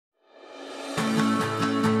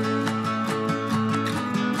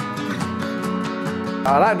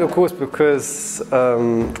I like the course because,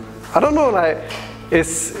 I don't know, like,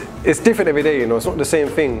 it's different every day, you know, it's not the same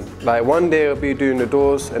thing. Like one day I'll be doing the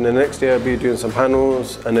doors, and the next day I'll be doing some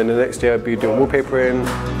panels, and then the next day I'll be doing wallpapering.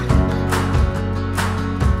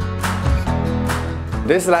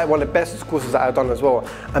 This is like one of the best courses that I've done as well.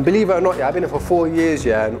 And believe it or not, yeah, I've been here for 4 years,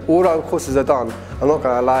 yeah, and all the other courses I've done, I'm not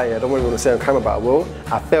gonna lie, yeah, I don't really want to say on camera, but I will.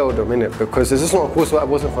 I failed them, innit, because it's just not a course that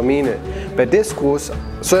wasn't for me, innit. But this course,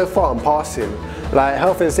 so far I'm passing. Like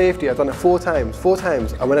health and safety, I've done it 4 times.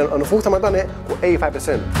 And when on the 4th time I've done it, I got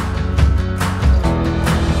 85%.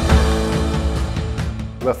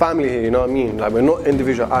 We're a family here, you know what I mean? Like we're not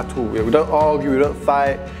individual at all. We don't argue, we don't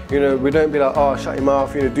fight, you know, we don't be like, oh, shut your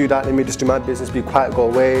mouth, you know, do that, let me just do my business, be quiet, go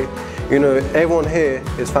away. You know, everyone here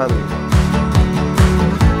is family.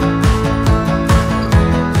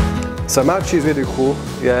 So Matthew is really cool.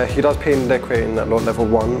 Yeah, he does painting and decorating at level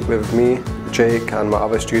 1 with me, Jake, and my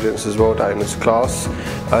other students as well that are in his class.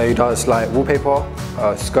 He does like wallpaper,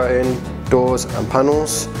 skirting, doors and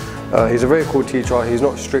panels. He's a very cool teacher. He's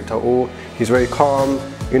not strict at all. He's very calm.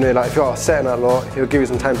 You know, like if you're setting a lot, he'll give you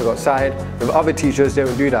some time to go outside. With other teachers, they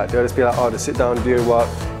don't do that. They'll just be like, oh, just sit down, do your work,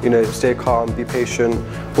 you know, stay calm, be patient,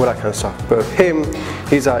 all that kind of stuff. But with him,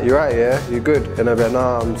 he's like, you're right, yeah, you're good. And I'll be like,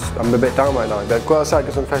 nah, I'm a bit down right now. Like, go outside,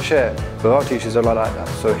 get some fresh air. But our teachers are not like that.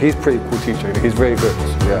 So he's a pretty cool teacher. He's very good,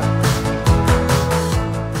 yeah.